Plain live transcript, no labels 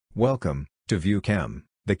Welcome to ViewChem,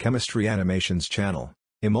 the chemistry animations channel.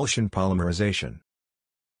 Emulsion polymerization.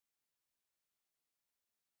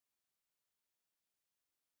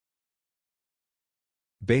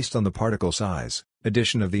 Based on the particle size,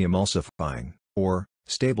 addition of the emulsifying, or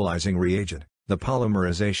stabilizing reagent, the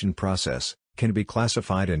polymerization process can be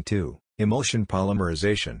classified into emulsion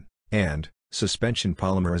polymerization and suspension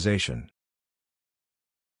polymerization.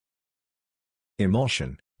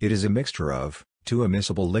 Emulsion: it is a mixture of two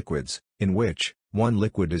immiscible liquids, in which one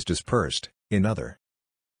liquid is dispersed in other.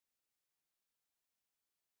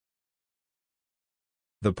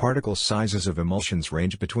 The particle sizes of emulsions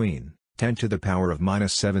range between 10 to the power of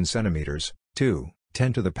 -7 cm to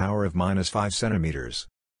 10 to the power of -5 cm.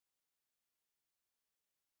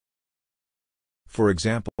 For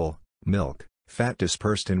example, milk, fat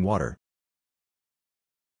dispersed in water.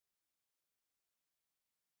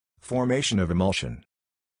 Formation of emulsion.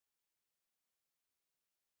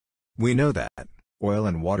 We know that oil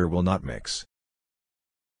and water will not mix.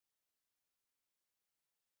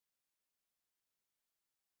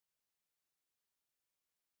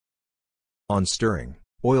 On stirring,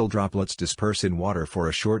 oil droplets disperse in water for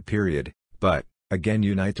a short period, but again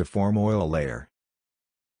unite to form oil layer.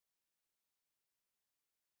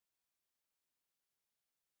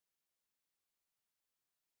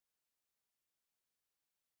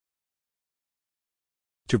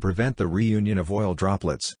 To prevent the reunion of oil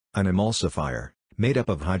droplets, an emulsifier, made up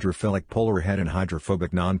of hydrophilic polar head and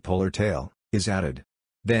hydrophobic nonpolar tail, is added.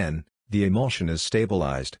 Then, the emulsion is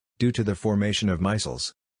stabilized, due to the formation of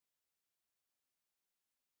micelles.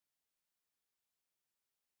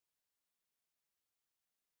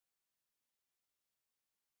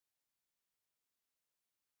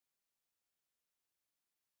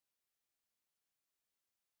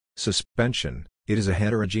 Suspension: it is a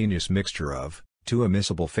heterogeneous mixture of two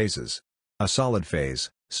immiscible phases. A solid phase,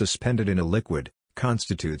 suspended in a liquid,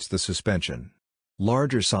 constitutes the suspension.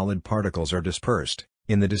 Larger solid particles are dispersed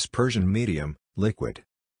in the dispersion medium, liquid.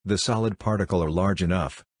 The solid particle are large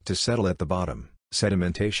enough to settle at the bottom,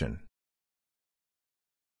 sedimentation.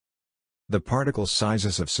 The particle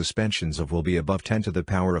sizes of suspensions will be above 10 to the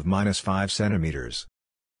power of -5 cm.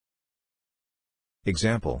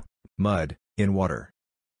 Example: mud in water.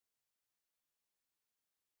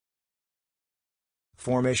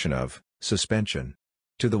 Formation of suspension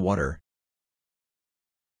to the water.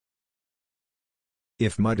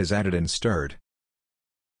 If mud is added and stirred,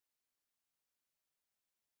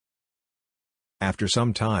 after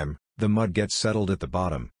some time, the mud gets settled at the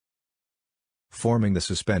bottom, forming the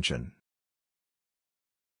suspension.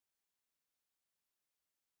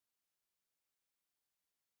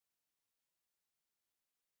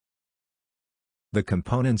 The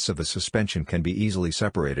components of the suspension can be easily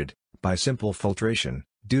separated by simple filtration,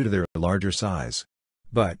 due to their larger size.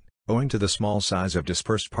 But, owing to the small size of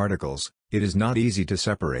dispersed particles, it is not easy to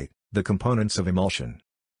separate the components of emulsion.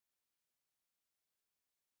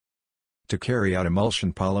 To carry out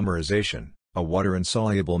emulsion polymerization, a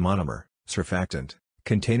water-insoluble monomer, surfactant,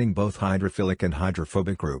 containing both hydrophilic and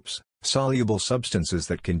hydrophobic groups, soluble substances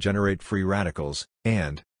that can generate free radicals,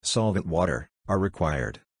 and solvent water, are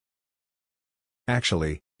required.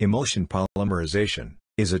 Actually, emulsion polymerization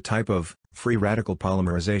is a type of free radical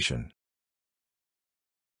polymerization.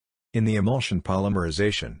 In the emulsion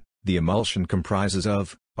polymerization, the emulsion comprises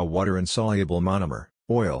of a water-insoluble monomer,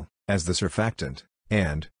 oil, as the surfactant,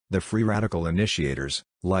 and the free radical initiators,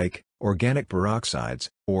 like organic peroxides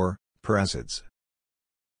or peracids.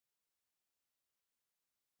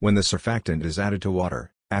 When the surfactant is added to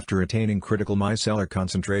water, after attaining critical micellar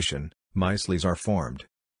concentration, micelles are formed.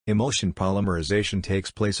 Emulsion polymerization takes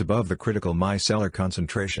place above the critical micellar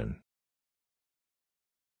concentration.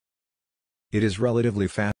 It is relatively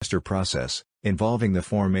faster process, involving the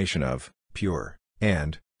formation of pure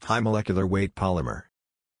and high molecular weight polymer.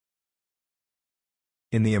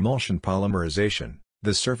 In the emulsion polymerization,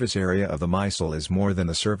 the surface area of the micelle is more than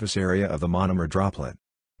the surface area of the monomer droplet.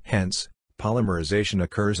 Hence, polymerization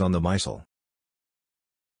occurs on the micelle.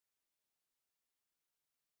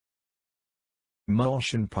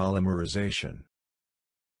 Emulsion polymerization.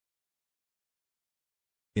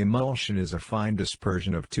 Emulsion is a fine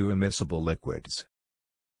dispersion of two immiscible liquids.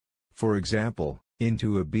 For example,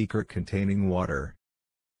 into a beaker containing water,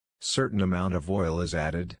 certain amount of oil is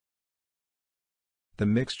added. The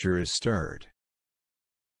mixture is stirred.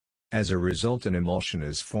 As a result, an emulsion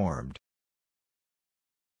is formed.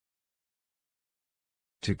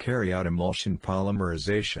 To carry out emulsion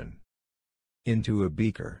polymerization, into a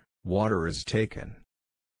beaker, water is taken,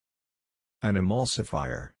 an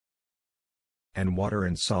emulsifier, and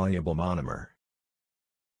water-insoluble monomer.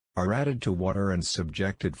 are added to water and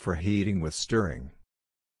subjected for heating with stirring.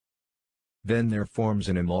 Then there forms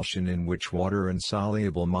an emulsion in which water and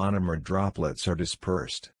soluble monomer droplets are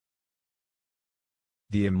dispersed.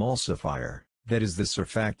 The emulsifier, that is the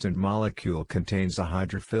surfactant molecule, contains a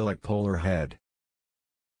hydrophilic polar head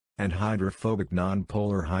and hydrophobic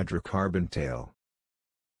nonpolar hydrocarbon tail.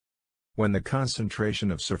 When the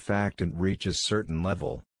concentration of surfactant reaches certain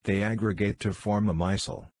level, they aggregate to form a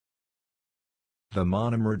micelle. The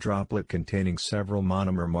monomer droplet containing several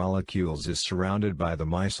monomer molecules is surrounded by the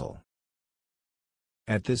micelle.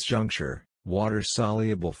 At this juncture,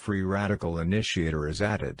 water-soluble free radical initiator is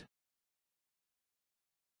added.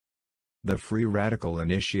 The free radical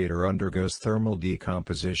initiator undergoes thermal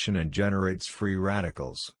decomposition and generates free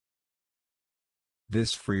radicals.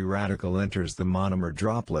 This free radical enters the monomer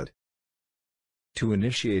droplet to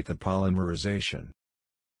initiate the polymerization.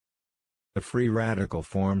 The free radical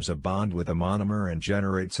forms a bond with a monomer and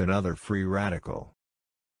generates another free radical.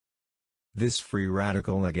 This free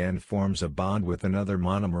radical again forms a bond with another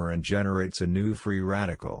monomer and generates a new free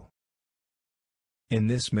radical. In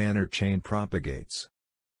this manner chain propagates.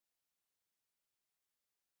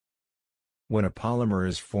 When a polymer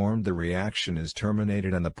is formed, the reaction is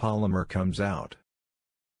terminated and the polymer comes out.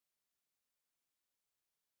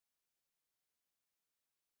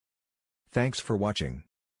 Thanks for watching.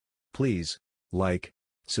 Please like,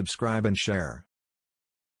 subscribe and share.